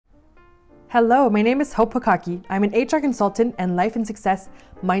Hello, my name is Pokocky. I'm an HR consultant and life and success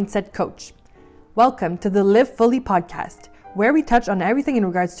mindset coach. Welcome to the Livefully podcast, where we touch on everything in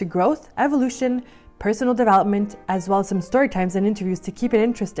regards to growth, evolution, personal development, as well as some story times and interviews to keep it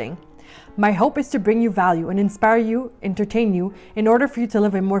interesting. My hope is to bring you value and inspire you, entertain you, in order for you to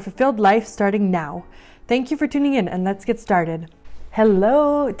live a more fulfilled life starting now. Thank you for tuning in, and let's get started.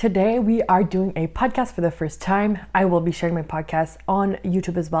 Hello, today we are doing a podcast for the first time. I will be sharing my podcast on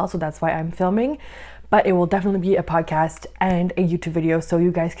YouTube as well, so that's why I'm filming, but it will definitely be a podcast and a YouTube video so you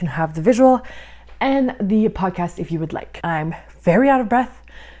guys can have the visual and the podcast if you would like. I'm very out of breath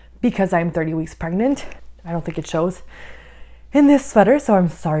because I'm 30 weeks pregnant. I don't think it shows in this sweater, so I'm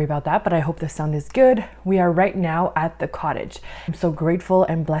sorry about that, but I hope the sound is good. We are right now at the cottage. I'm so grateful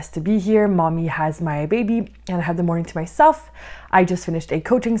and blessed to be here. Mommy has my baby and I have the morning to myself. I just finished a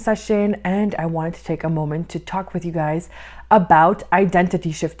coaching session and I wanted to take a moment to talk with you guys about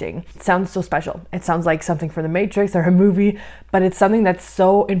identity shifting. It sounds so special. It sounds like something from the Matrix or a movie, but it's something that's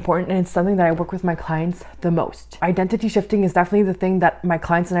so important and it's something that I work with my clients the most. Identity shifting is definitely the thing that my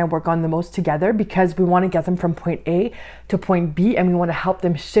clients and I work on the most together because we want to get them from point A to point B and we want to help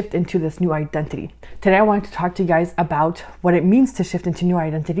them shift into this new identity. Today I wanted to talk to you guys about what it means to shift into new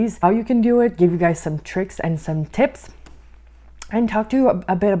identities, how you can do it, give you guys some tricks and some tips, and talk to you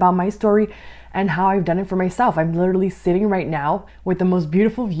a bit about my story and how I've done it for myself. I'm literally sitting right now with the most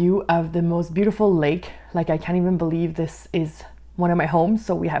beautiful view of the most beautiful lake. Like, I can't even believe this is one of my homes.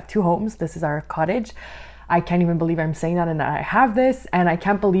 So we have two homes. This is our cottage. I can't even believe I'm saying that and I have this, and I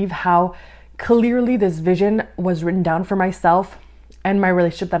can't believe how clearly this vision was written down for myself and my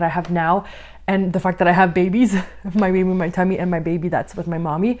relationship that I have now, and the fact that I have babies, my baby in my tummy and my baby that's with my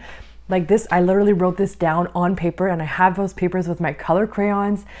mommy. Like this, I literally wrote this down on paper and I have those papers with my color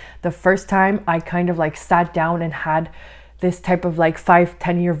crayons. The first time I kind of like sat down and had this type of like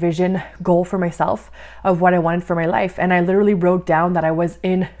 5-10 year vision goal for myself of what I wanted for my life. And I literally wrote down that I was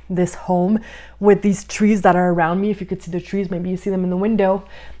in this home with these trees that are around me. If you could see the trees, maybe you see them in the window.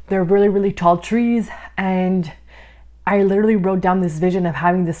 They're really, really tall trees. And I literally wrote down this vision of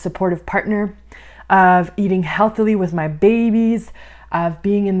having this supportive partner, of eating healthily with my babies, of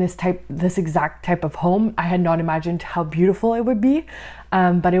being in this exact type of home. I had not imagined how beautiful it would be,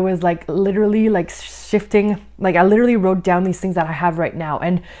 but it was like literally like shifting. Like I literally wrote down these things that I have right now,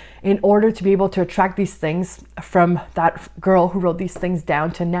 and in order to be able to attract these things from that girl who wrote these things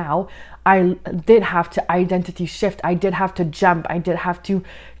down to now, I did have to identity shift. I did have to jump. I did have to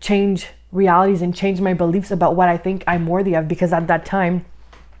change realities and change my beliefs about what I think I'm worthy of, because at that time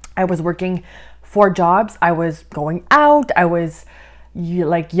I was working 4 jobs. I was going out. I was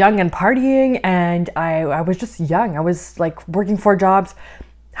like young and partying, and I was just young. I was like working 4 jobs,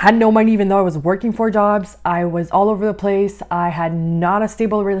 had no money even though I was working 4 jobs. I was all over the place. I had not a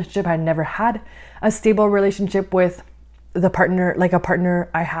stable relationship. I never had a stable relationship with the partner, like a partner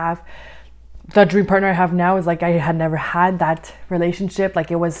I have. The dream partner I have now is like, I had never had that relationship.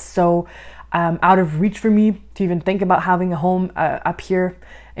 Like it was so out of reach for me to even think about having a home up here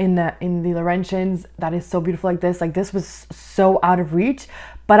in the Laurentians that is so beautiful like this. Like this was so out of reach,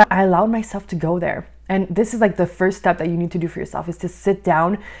 but I allowed myself to go there. And this is like the first step that you need to do for yourself, is to sit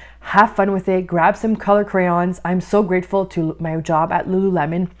down, have fun with it, grab some color crayons. I'm so grateful to my job at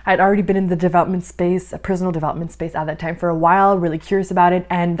Lululemon. I'd already been in the development space, a personal development space at that time for a while, really curious about it.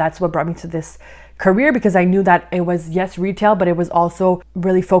 And that's what brought me to this career, because I knew that it was, yes, retail, but it was also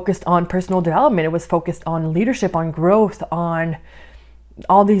really focused on personal development. It was focused on leadership, on growth, on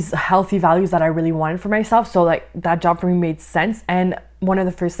all these healthy values that I really wanted for myself. So like that job for me made sense. And one of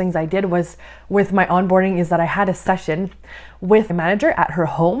the first things I did was with my onboarding is that I had a session with a manager at her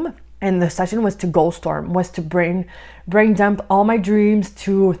home. And the session was to goal storm, was to brain dump all my dreams,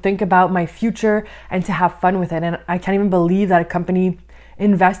 to think about my future and to have fun with it. And I can't even believe that a company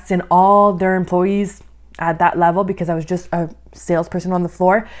invests in all their employees at that level, because I was just a salesperson on the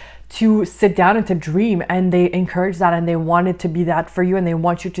floor, to sit down and to dream. And they encourage that and they wanted to be that for you, and they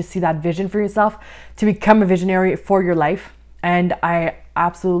want you to see that vision for yourself, to become a visionary for your life. And I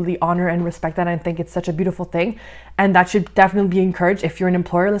absolutely honor and respect that. I think it's such a beautiful thing, and that should definitely be encouraged. If you're an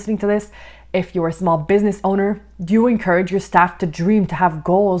employer listening to this, if you're a small business owner, do encourage your staff to dream, to have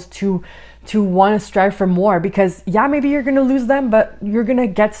goals, to want to strive for more, because yeah, maybe you're going to lose them, but you're going to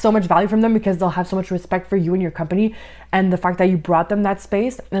get so much value from them because they'll have so much respect for you and your company, and the fact that you brought them that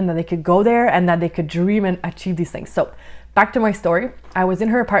space and that they could go there and that they could dream and achieve these things. So back to my story. I was in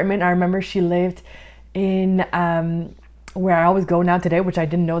her apartment. I remember she lived in where I always go now today, which I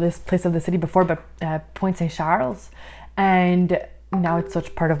didn't know this place of the city before, but Point Saint Charles. And now it's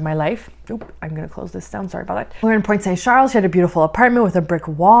such part of my life. Oop, I'm gonna close this down, sorry about that. We're in Point St. Charles. She had a beautiful apartment with a brick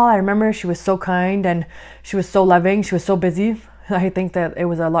wall. I remember she was so kind and she was so loving. She was so busy. I think that it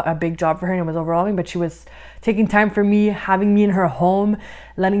was a big job for her and it was overwhelming, but she was taking time for me, having me in her home,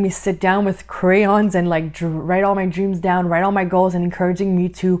 letting me sit down with crayons and like write all my dreams down, write all my goals, and encouraging me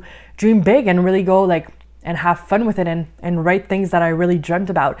to dream big and really go like and have fun with it and write things that I really dreamt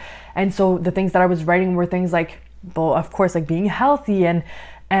about. And so the things that I was writing were things like, well, of course, like being healthy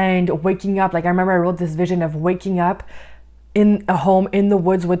and waking up. Like I remember I wrote this vision of waking up in a home in the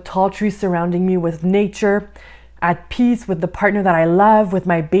woods with tall trees surrounding me, with nature, at peace, with the partner that I love, with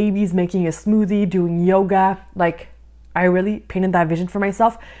my babies, making a smoothie, doing yoga. Like I really painted that vision for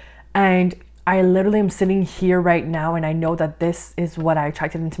myself. And I literally am sitting here right now and I know that this is what I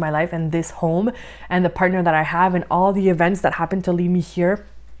attracted into my life, and this home and the partner that I have and all the events that happen to lead me here.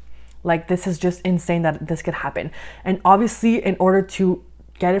 Like this is just insane that this could happen. And obviously in order to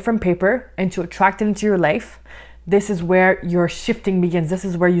get it from paper and to attract it into your life, this is where your shifting begins. This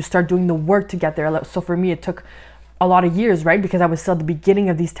is where you start doing the work to get there. So for me, it took a lot of years, right? Because I was still at the beginning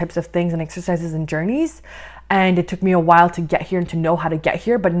of these types of things and exercises and journeys. And it took me a while to get here and to know how to get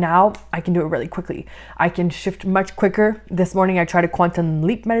here. But now I can do it really quickly. I can shift much quicker. This morning, I tried a quantum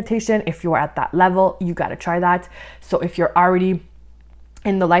leap meditation. If you're at that level, you got to try that. So if you're already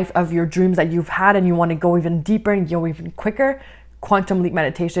in the life of your dreams that you've had and you want to go even deeper and go even quicker, quantum leap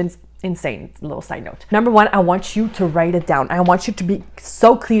meditations, insane. Little side note. Number one, I want you to write it down. I want you to be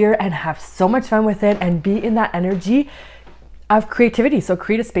so clear and have so much fun with it and be in that energy of creativity. So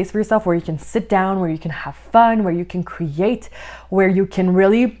create a space for yourself where you can sit down, where you can have fun, where you can create, where you can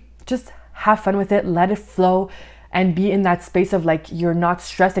really just have fun with it, let it flow, and be in that space of like you're not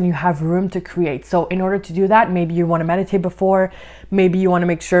stressed and you have room to create. So in order to do that, maybe you want to meditate before, maybe you want to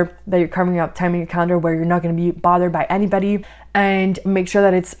make sure that you're carving out time in your calendar where you're not going to be bothered by anybody, and make sure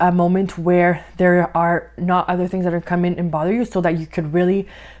that it's a moment where there are not other things that are coming and bother you, so that you could really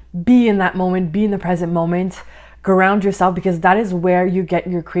be in that moment, be in the present moment, ground yourself, because that is where you get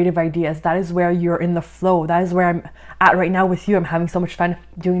your creative ideas. That is where you're in the flow. That is where I'm at right now with you. I'm having so much fun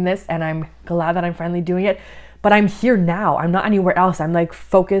doing this and I'm glad that I'm finally doing it. But I'm here now. I'm not anywhere else. I'm like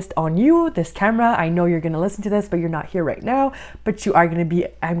focused on you, this camera. I know you're going to listen to this, but you're not here right now. But you are going to be,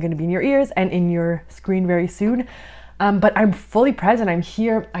 I'm going to be in your ears and in your screen very soon. But I'm fully present. I'm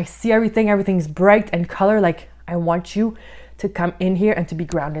here. I see everything. Everything's bright and color. Like I want you to come in here and to be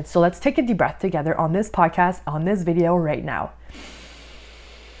grounded. So let's take a deep breath together on this podcast, on this video right now.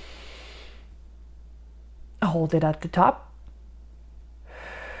 Hold it at the top.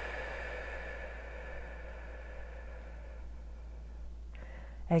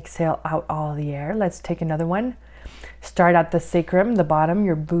 Exhale out all the air. Let's take another one. Start at the sacrum, the bottom,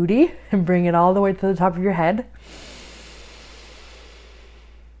 your booty, and bring it all the way to the top of your head.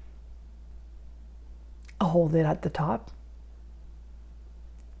 Hold it at the top.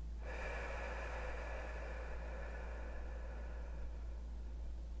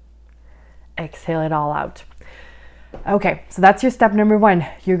 Exhale it all out. Okay, so that's your step number one.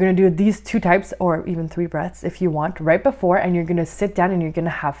 You're going to do these 2 types or even 3 breaths if you want right before, and you're going to sit down and you're going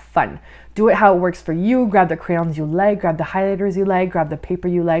to have fun. Do it how it works for you. Grab the crayons you like, grab the highlighters you like, grab the paper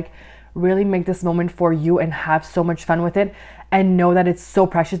you like. Really make this moment for you and have so much fun with it, and know that it's so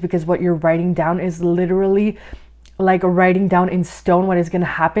precious, because what you're writing down is literally like writing down in stone what is going to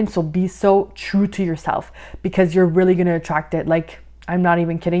happen. So be so true to yourself, because you're really going to attract it. Like I'm not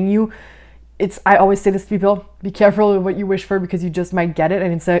even kidding you. I always say this to people, be careful of what you wish for, because you just might get it.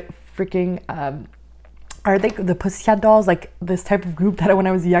 And it's a freaking, are they the Pussycat Dolls? Like this type of group that when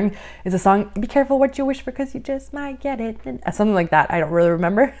I was young is a song, be careful what you wish for, because you just might get it. And something like that. I don't really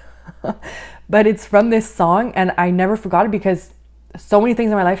remember, but it's from this song. And I never forgot it, because so many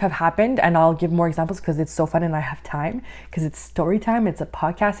things in my life have happened, and I'll give more examples because it's so fun and I have time, because it's story time. It's a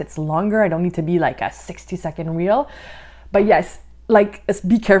podcast. It's longer. I don't need to be like a 60-second reel, but yes, like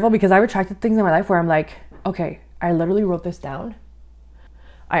be careful, because I've attracted things in my life where I'm like, okay, I literally wrote this down.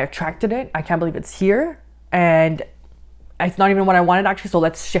 I attracted it. I can't believe it's here. And it's not even what I wanted actually. So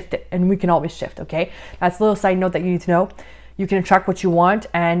let's shift it. And we can always shift. Okay. That's a little side note that you need to know. You can attract what you want.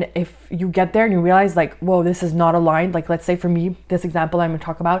 And if you get there and you realize like, whoa, this is not aligned. Like, let's say for me, this example I'm going to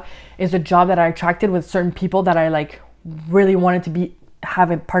talk about is a job that I attracted with certain people that I like really wanted to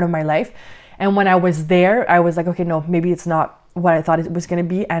have a part of my life. And when I was there, I was like, okay, no, maybe it's not what I thought it was going to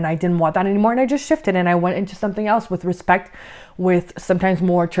be, and I didn't want that anymore, and I just shifted and I went into something else with respect, with sometimes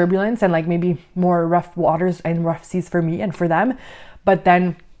more turbulence and like maybe more rough waters and rough seas for me and for them. But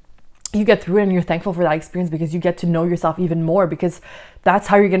then you get through it and you're thankful for that experience, because you get to know yourself even more, because that's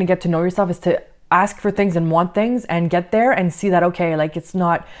how you're going to get to know yourself, is to ask for things and want things and get there and see that, okay, like it's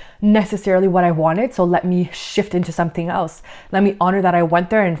not necessarily what I wanted, so let me shift into something else. Let me honor that I went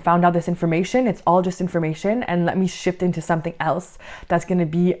there and found out this information. It's all just information, and let me shift into something else that's going to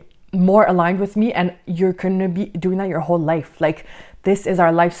be more aligned with me. And you're going to be doing that your whole life. Like, this is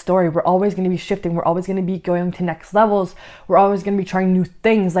our life story. We're always going to be shifting. We're always going to be going to next levels. We're always going to be trying new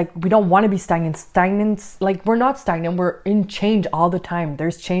things. Like, we don't want to be stagnant. Like, we're not stagnant. We're in change all the time.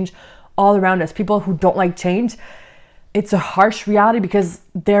 There's change all around us. People who don't like change, it's a harsh reality, because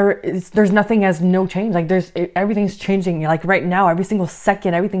there's nothing as no change. Like, everything's changing. Like right now, every single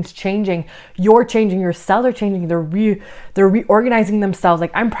second, everything's changing. You're changing. Your cells are changing. They're reorganizing themselves.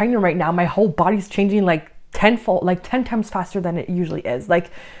 Like, I'm pregnant right now. My whole body's changing like tenfold, like 10 times faster than it usually is.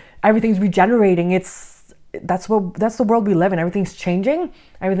 Like, everything's regenerating. That's the world we live in. Everything's changing.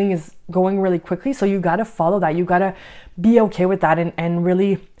 Everything is going really quickly. So you got to follow that. You got to be okay with that, and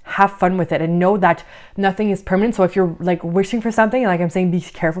really have fun with it, and know that nothing is permanent. So if you're like wishing for something, like I'm saying, be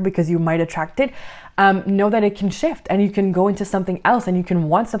careful, because you might attract it. Know that it can shift, and you can go into something else, and you can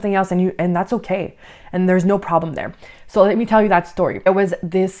want something else, and that's okay. And there's no problem there. So let me tell you that story. It was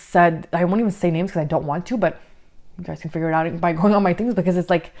this, I won't even say names because I don't want to, but you guys can figure it out by going on my things, because it's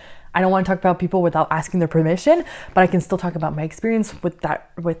like, I don't want to talk about people without asking their permission, but I can still talk about my experience with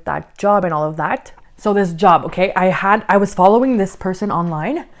that job and all of that. So this job, okay, I was following this person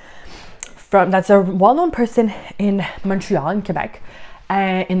online that's a well-known person in Montreal, in Quebec,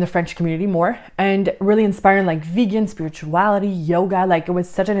 in the French community more, and really inspiring, like vegan, spirituality, yoga. Like, it was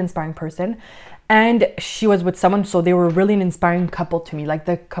such an inspiring person. And she was with someone, so they were really an inspiring couple to me. Like,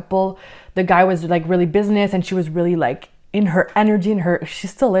 the guy was like really business, and she was really like in her energy, and she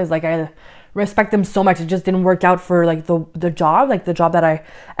still is. Like, I respect them so much. It just didn't work out for like the job that I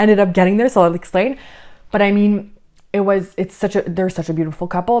ended up getting there. So I'll explain. But I mean, they're such a beautiful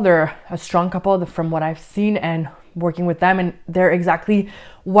couple. They're a strong couple from what I've seen and working with them. And they're exactly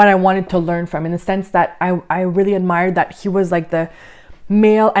what I wanted to learn from, in the sense that I really admired that he was like the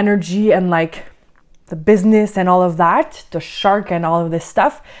male energy and like the business and all of that, the shark and all of this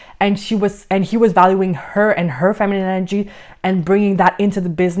stuff. And he was valuing her and her feminine energy, and bringing that into the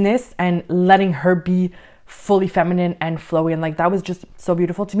business and letting her be fully feminine and flowy. And like, that was just so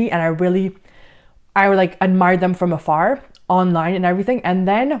beautiful to me. And I like admired them from afar online and everything. And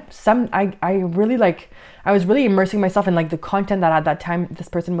then I was really immersing myself in like the content that at that time this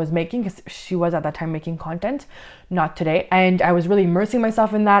person was making, because she was at that time making content, not today. And I was really immersing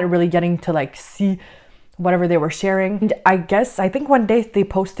myself in that, really getting to like see whatever they were sharing. And I think one day they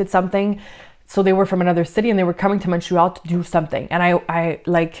posted something. So they were from another city, and they were coming to Montreal to do something. And I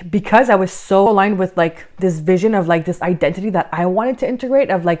like, because I was so aligned with like this vision of like this identity that I wanted to integrate,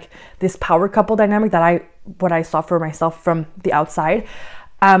 of like this power couple dynamic what I saw for myself from the outside,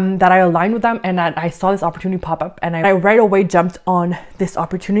 that I aligned with them, and that I saw this opportunity pop up, and I right away jumped on this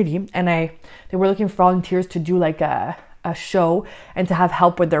opportunity. And they were looking for volunteers to do like a show and to have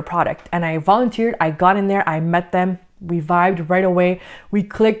help with their product. And I volunteered. I got in there. I met them. We vibed right away. We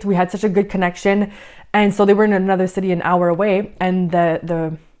clicked. We had such a good connection. And so they were in another city an hour away. And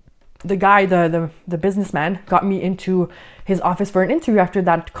the guy, the businessman, got me into his office for an interview after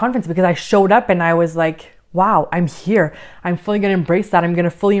that conference, because I showed up and I was like, wow, I'm here. I'm fully going to embrace that. I'm going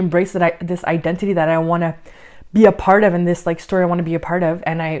to fully embrace this identity that I want to be a part of, and this like story I want to be a part of.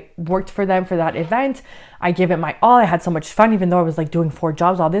 And I worked for them for that event. I gave it my all. I had so much fun, even though I was like doing 4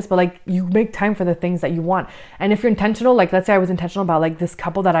 jobs, all this, but like, you make time for the things that you want. And if you're intentional, like let's say I was intentional about like this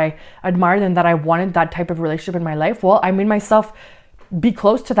couple that I admired and that I wanted that type of relationship in my life, well, I made myself be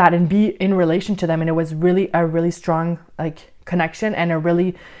close to that and be in relation to them. And it was really a really strong like connection, and a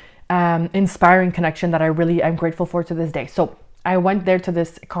really inspiring connection that I really am grateful for to this day. So I went there to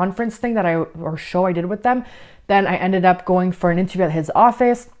this conference thing or show I did with them. Then I ended up going for an interview at his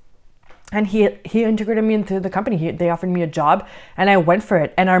office, and he integrated me into the company. They offered me a job, and I went for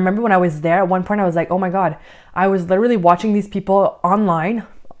it. And I remember when I was there, at one point I was like, oh my God, I was literally watching these people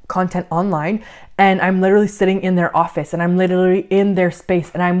content online, and I'm literally sitting in their office, and I'm literally in their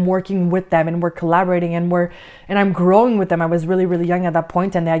space, and I'm working with them, and we're collaborating, and I'm growing with them. I was really, really young at that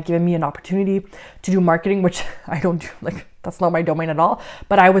point, and they had given me an opportunity to do marketing, which I don't do, like that's not my domain at all.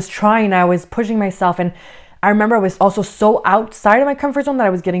 But I was trying, I was pushing myself, and I remember I was also so outside of my comfort zone that I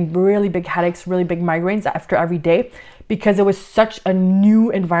was getting really big headaches, really big migraines after every day, because it was such a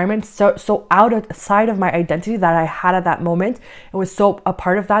new environment, so outside of my identity that I had at that moment. It was so a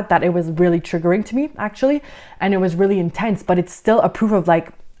part of that it was really triggering to me, actually, and it was really intense. But it's still a proof of like,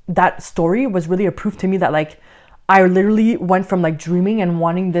 that story was really a proof to me that like, I literally went from like dreaming and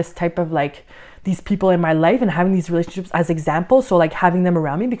wanting this type of like these people in my life and having these relationships as examples. So like having them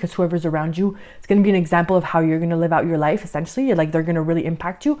around me, because whoever's around you is going to be an example of how you're going to live out your life, essentially. Like they're going to really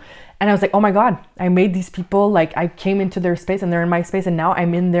impact you. And I was like, oh my God, I made these people, like I came into their space and they're in my space, and now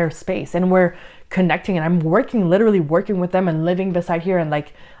I'm in their space and we're connecting, and I'm literally working with them and living beside here. And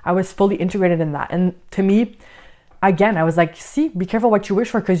like, I was fully integrated in that. And to me, again, I was like, see, be careful what you wish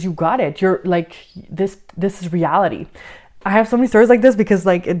for, because you got it. You're like, this is reality. I have so many stories like this because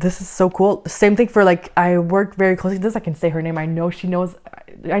like this is so cool. Same thing for like, I work very closely with this. I can say her name. I know she knows.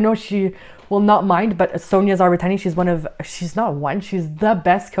 I know she will not mind, but Sonia Zarbetani, she's the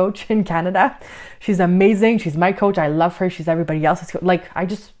best coach in Canada. She's amazing. She's my coach. I love her. She's everybody else's coach. Like I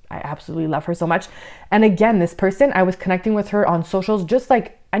absolutely love her so much. And again, this person, I was connecting with her on socials, just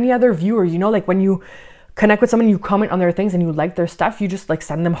like any other viewer, you know, like when you connect with someone, you comment on their things and you like their stuff, you just like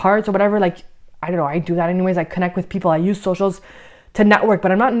send them hearts or whatever. Like, I don't know, I do that anyways. I connect with people. I use socials to network,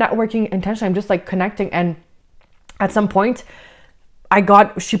 but I'm not networking intentionally. I'm just like connecting. And at some point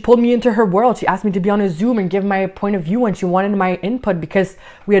she pulled me into her world. She asked me to be on a Zoom and give my point of view, and she wanted my input because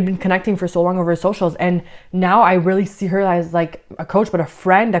we had been connecting for so long over socials. And now I really see her as like a coach, but a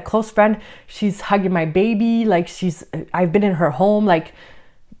friend, a close friend. She's hugging my baby. Like I've been in her home. Like,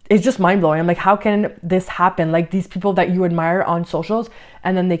 it's just mind blowing. I'm like, how can this happen? Like these people that you admire on socials,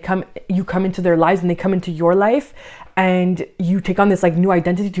 and then you come into their lives and they come into your life, and you take on this like new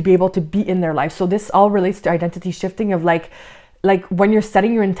identity to be able to be in their life. So this all relates to identity shifting of like when you're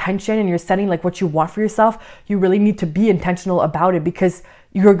setting your intention and you're setting like what you want for yourself, you really need to be intentional about it, because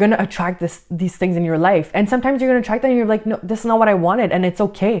you're going to attract these things in your life. And sometimes you're going to attract them and you're like, no, this is not what I wanted. And it's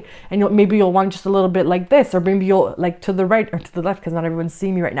okay. And maybe you'll want just a little bit like this, or maybe you'll like to the right or to the left, because not everyone's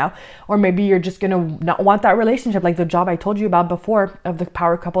seeing me right now. Or maybe you're just going to not want that relationship, like the job I told you about before of the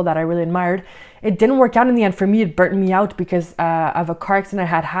power couple that I really admired. It didn't work out in the end. For me, it burnt me out because of a car accident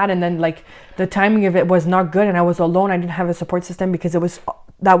I had. And then like the timing of it was not good. And I was alone. I didn't have a support system because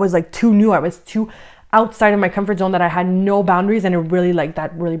that was like too new. I was too outside of my comfort zone, that I had no boundaries, and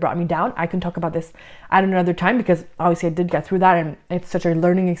that really brought me down. I can talk about this at another time, because obviously I did get through that, and it's such a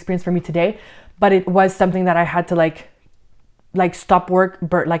learning experience for me today. But it was something that I had to like stop work,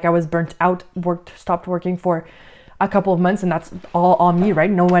 like I was burnt out, stopped working for a couple of months, and that's all on me,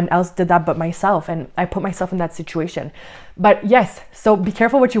 right? No one else did that but myself, and I put myself in that situation. But yes, so be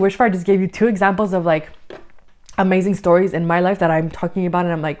careful what you wish for. I just gave you 2 examples of like amazing stories in my life that I'm talking about,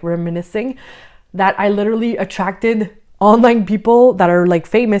 and I'm like reminiscing, that I literally attracted online people that are like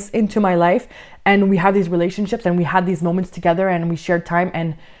famous into my life, and we have these relationships and we had these moments together and we shared time,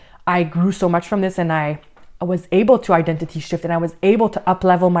 and I grew so much from this, and I was able to identity shift, and I was able to up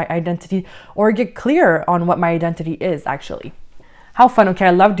level my identity, or get clear on what my identity is actually. How fun. Okay,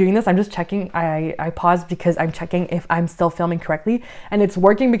 I love doing this. I'm just checking. I paused because I'm checking if I'm still filming correctly, and it's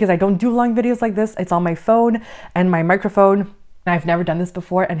working because I don't do long videos like this. It's on my phone and my microphone. I've never done this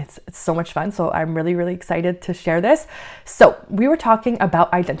before, and it's so much fun. So I'm really, really excited to share this. So we were talking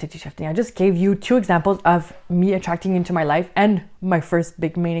about identity shifting. I just gave you 2 examples of me attracting into my life, and my first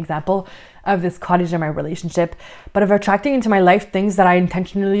big main example of this cottage in my relationship, but of attracting into my life things that I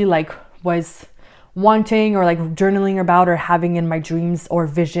intentionally like was wanting, or like journaling about, or having in my dreams or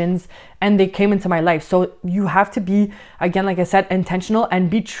visions, and they came into my life. So you have to be, again, like I said, intentional and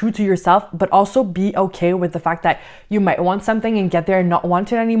be true to yourself, but also be okay with the fact that you might want something and get there and not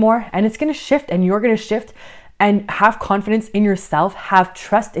want it anymore, and it's going to shift, and you're going to shift. And have confidence in yourself, have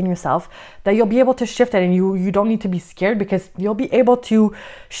trust in yourself that you'll be able to shift it, and you don't need to be scared, because you'll be able to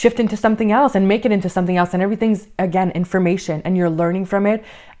shift into something else and make it into something else. And everything's, again, information, and you're learning from it,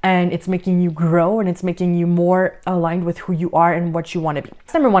 and it's making you grow, and it's making you more aligned with who you are and what you want to be.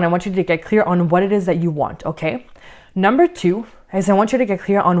 Number 1, I want you to get clear on what it is that you want, okay? Number 2 is I want you to get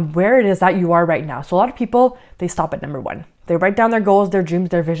clear on where it is that you are right now. So a lot of people, they stop at number 1. They write down their goals, their dreams,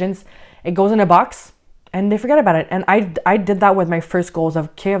 their visions. It goes in a box, and they forget about it. And I did that with my first goals of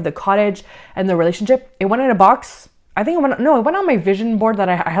the cottage and the relationship. It went in a box. I think it went on my vision board that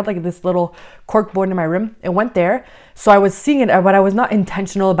I had, like this little cork board in my room. It went there. So I was seeing it, but I was not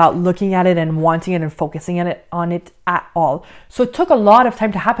intentional about looking at it and wanting it and focusing on it at all. So it took a lot of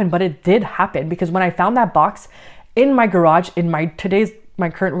time to happen, but it did happen, because when I found that box in my garage, in my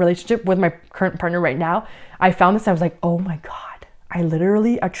current relationship with my current partner right now, I found this. I was like, oh my God, I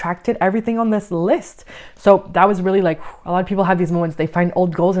literally attracted everything on this list. So that was really like, a lot of people have these moments, they find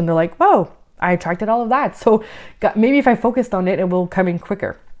old goals and they're like, whoa, I attracted all of that. So maybe if I focused on it, it will come in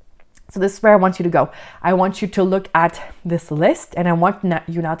quicker. So this is where I want you to go. I want you to look at this list, and I want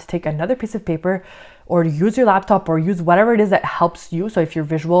you now to take another piece of paper, or use your laptop, or use whatever it is that helps you. So if you're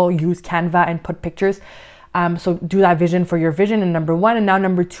visual, use Canva and put pictures. So do that vision for your vision in number 1. And now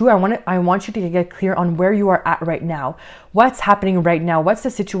number 2, I want you to get clear on where you are at right now. What's happening right now? What's the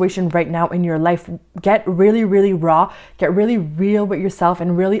situation right now in your life? Get really, really raw, get really real with yourself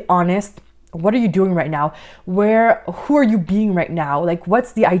and really honest. What are you doing right now? Who are you being right now? Like,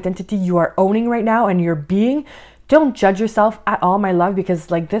 what's the identity you are owning right now and you're being? Don't judge yourself at all, my love,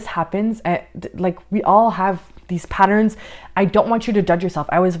 because like this happens. Like we all have these patterns. I don't want you to judge yourself.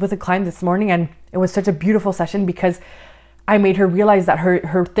 I was with a client this morning and it was such a beautiful session because I made her realize that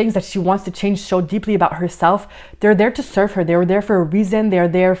her things that she wants to change so deeply about herself, they're there to serve her. They were there for a reason.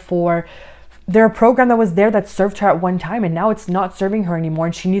 They're a program that was there that served her at one time, and now it's not serving her anymore,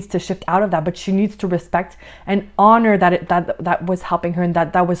 and she needs to shift out of that. But she needs to respect and honor that was helping her and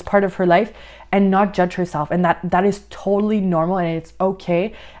that was part of her life, and not judge herself. And that is totally normal and it's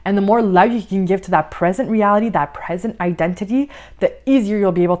okay. And the more love you can give to that present reality, that present identity, the easier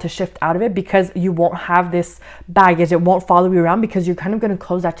you'll be able to shift out of it, because you won't have this baggage. It won't follow you around, because you're kind of going to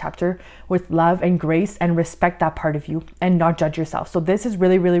close that chapter with love and grace and respect that part of you and not judge yourself. So this is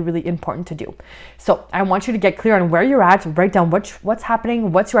really, really, really important to do. So I want you to get clear on where you're at, write down what's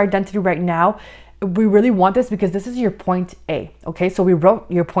happening, what's your identity right now. We really want this because this is your point A. Okay, so we wrote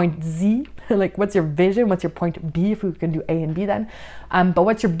your point Z, like what's your vision, what's your point B, if we can do A and B then. But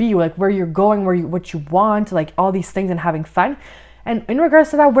what's your B, like where you're going, what you want, like all these things, and having fun. And in regards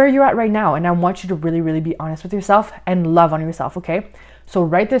to that, where you're at right now. And I want you to really, really be honest with yourself and love on yourself, okay? So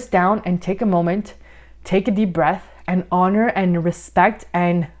write this down and take a moment, take a deep breath, and honor and respect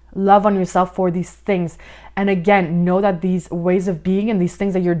and love on yourself for these things. And again, know that these ways of being and these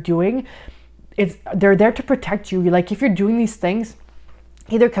things that you're doing, they're there to protect you. Like if you're doing these things,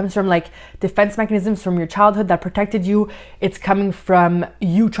 either comes from like defense mechanisms from your childhood that protected you, it's coming from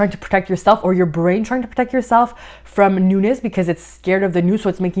you trying to protect yourself, or your brain trying to protect yourself from newness because it's scared of the new, so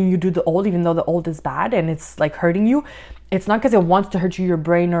it's making you do the old even though the old is bad and it's like hurting you. It's not because it wants to hurt you, your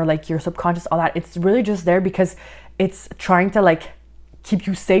brain or like your subconscious, all that. It's really just there because it's trying to like keep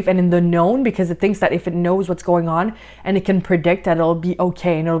you safe and in the known, because it thinks that if it knows what's going on and it can predict that it'll be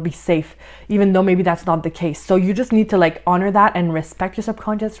okay and it'll be safe, even though maybe that's not the case. So you just need to like honor that and respect your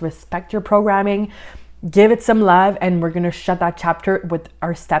subconscious, respect your programming, give it some love, and we're gonna shut that chapter with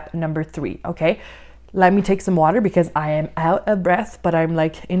our step number 3. Okay, let me take some water because I am out of breath, but I'm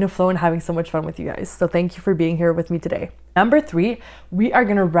like in a flow and having so much fun with you guys. So thank you for being here with me today. Number 3, we are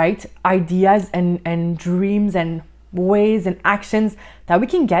gonna write ideas and dreams and ways and actions that we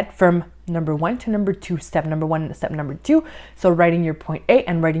can get from number 1 to number 2, step number 1 and step number 2. So writing your point A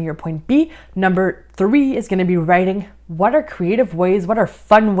and writing your point B. Number 3 is going to be writing what are creative ways, what are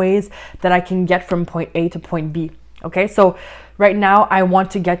fun ways that I can get from point A to point B. Okay, so right now I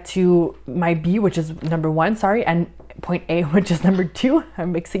want to get to my B, which is number 1, and point A, which is number 2.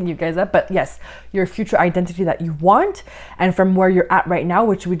 I'm mixing you guys up, but yes, your future identity that you want, and from where you're at right now,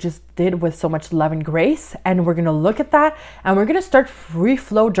 which we just did with so much love and grace. And we're gonna look at that and we're gonna start free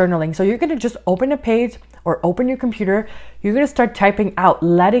flow journaling. So you're gonna just open a page or open your computer. You're gonna start typing out,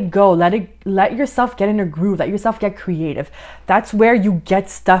 let it go, let yourself get in a groove, let yourself get creative. That's where you get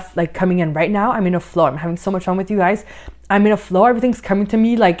stuff like coming in. Right now I'm in a flow. I'm having so much fun with you guys. I'm in a flow. Everything's coming to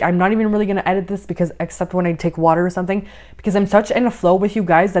me. Like I'm not even really gonna edit this, because except when I take water or something, because I'm such in a flow with you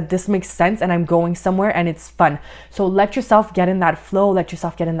guys that this makes sense and I'm going somewhere and it's fun. So let yourself get in that flow, let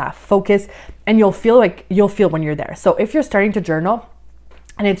yourself get in that focus, and you'll feel when you're there. So if you're starting to journal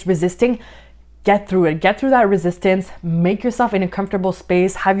and it's resisting, get through it, get through that resistance, make yourself in a comfortable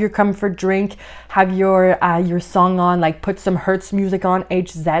space, have your comfort drink, have your song on, like put some Hertz music on,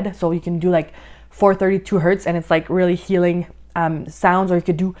 HZ, so you can do like 432 Hertz and it's like really healing sounds, or you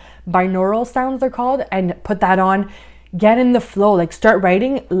could do binaural sounds, they're called, and put that on, get in the flow, like start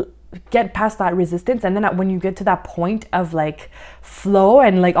writing, get past that resistance. And then when you get to that point of like flow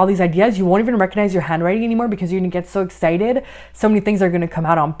and like all these ideas, you won't even recognize your handwriting anymore, because you're gonna get so excited. So many things are gonna come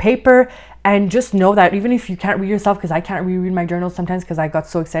out on paper. And just know that even if you can't read yourself, because I can't reread my journals sometimes because I got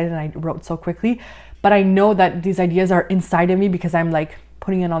so excited and I wrote so quickly, but I know that these ideas are inside of me because I'm like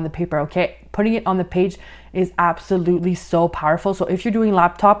putting it on the paper. Okay, putting it on the page is absolutely so powerful. So if you're doing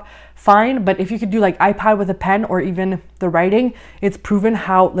laptop, fine, but if you could do like iPad with a pen, or even the writing, it's proven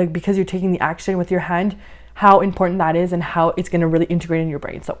how, like, because you're taking the action with your hand, how important that is and how it's going to really integrate in your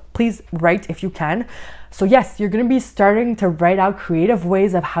brain. So please write if you can. So yes, you're going to be starting to write out creative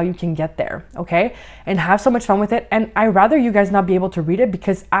ways of how you can get there, okay? And have so much fun with it. And I'd rather you guys not be able to read it,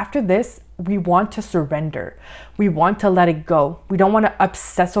 because after this, we want to surrender. We want to let it go. We don't want to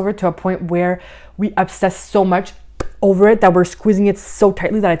obsess over to a point where we obsess so much over it that we're squeezing it so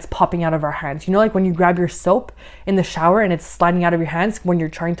tightly that it's popping out of our hands. You know, like when you grab your soap in the shower and it's sliding out of your hands when you're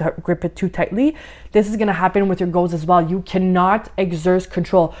trying to grip it too tightly. This is going to happen with your goals as well. You cannot exert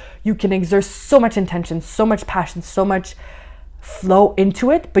control. You can exert so much intention, so much passion, so much flow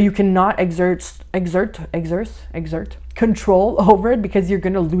into it, but you cannot exert control over it, because you're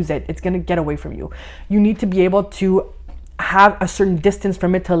going to lose it. It's going to get away from you. You need to be able to have a certain distance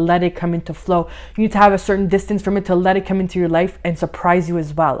from it to let it come into flow. You need to have a certain distance from it to let it come into your life and surprise you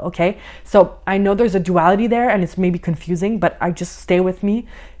as well. Okay, so I know there's a duality there and it's maybe confusing, but I just stay with me,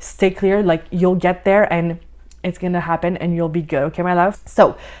 stay clear. Like, you'll get there and it's gonna happen and you'll be good. Okay, my love.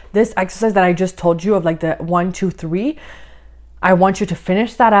 So this exercise that I just told you of, like the 1, 2, 3, I want you to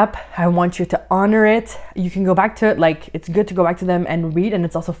finish that up. I want you to honor it. You can go back to it. Like, it's good to go back to them and read, and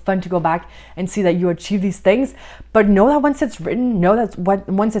it's also fun to go back and see that you achieve these things. But know that once it's written,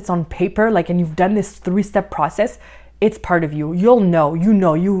 once it's on paper, like, and you've done this 3-step process, it's part of you. You'll know, you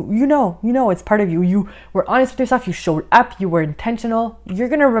know, it's part of you. You were honest with yourself. You showed up. You were intentional. You're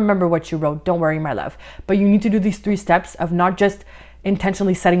going to remember what you wrote. Don't worry, my love. But you need to do these 3 steps of not just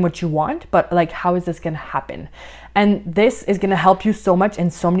intentionally setting what you want, but like, how is this going to happen? And this is going to help you so much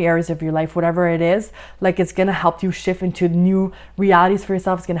in so many areas of your life, whatever it is. Like, it's going to help you shift into new realities for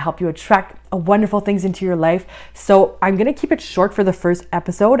yourself. It's going to help you attract wonderful things into your life. So I'm going to keep it short for the first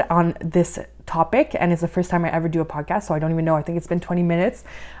episode on this topic. And it's the first time I ever do a podcast, so I don't even know. I think it's been 20 minutes.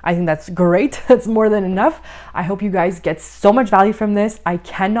 I think that's great. That's more than enough. I hope you guys get so much value from this. I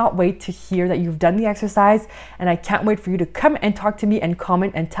cannot wait to hear that you've done the exercise, and I can't wait for you to come and talk to me and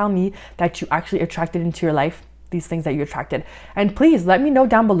comment and tell me that you actually attracted into your life these things that you attracted. And please let me know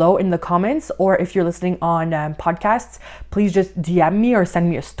down below in the comments, or if you're listening on podcasts, please just DM me or send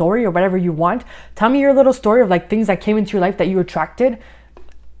me a story or whatever you want. Tell me your little story of like things that came into your life that you attracted,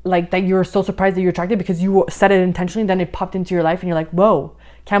 like that you're so surprised that you attracted because you said it intentionally, then it popped into your life and you're like, whoa,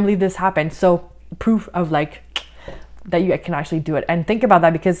 can't believe this happened. So proof of like that you can actually do it. And think about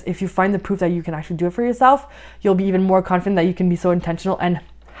that, because if you find the proof that you can actually do it for yourself, you'll be even more confident that you can be so intentional and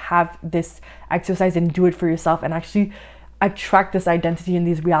have this exercise and do it for yourself and actually attract this identity and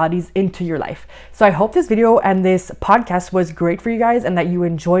these realities into your life. So I hope this video and this podcast was great for you guys, and that you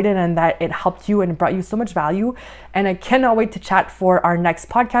enjoyed it, and that it helped you and brought you so much value. And I cannot wait to chat for our next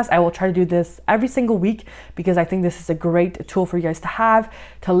podcast. I will try to do this every single week, because I think this is a great tool for you guys to have,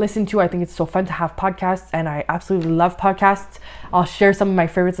 to listen to. I think it's so fun to have podcasts, and I absolutely love podcasts. I'll share some of my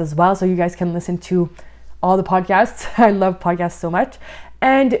favorites as well, so you guys can listen to all the podcasts. I love podcasts so much.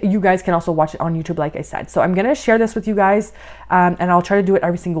 And you guys can also watch it on YouTube, like I said. So I'm going to share this with you guys, and I'll try to do it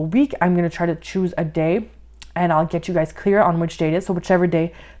every single week. I'm going to try to choose a day, and I'll get you guys clear on which day it is. So whichever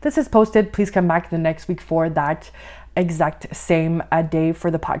day this is posted, please come back the next week for that exact same day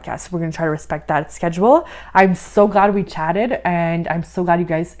for the podcast. We're going to try to respect that schedule. I'm so glad we chatted, and I'm so glad you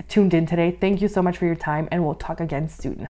guys tuned in today. Thank you so much for your time, and we'll talk again soon.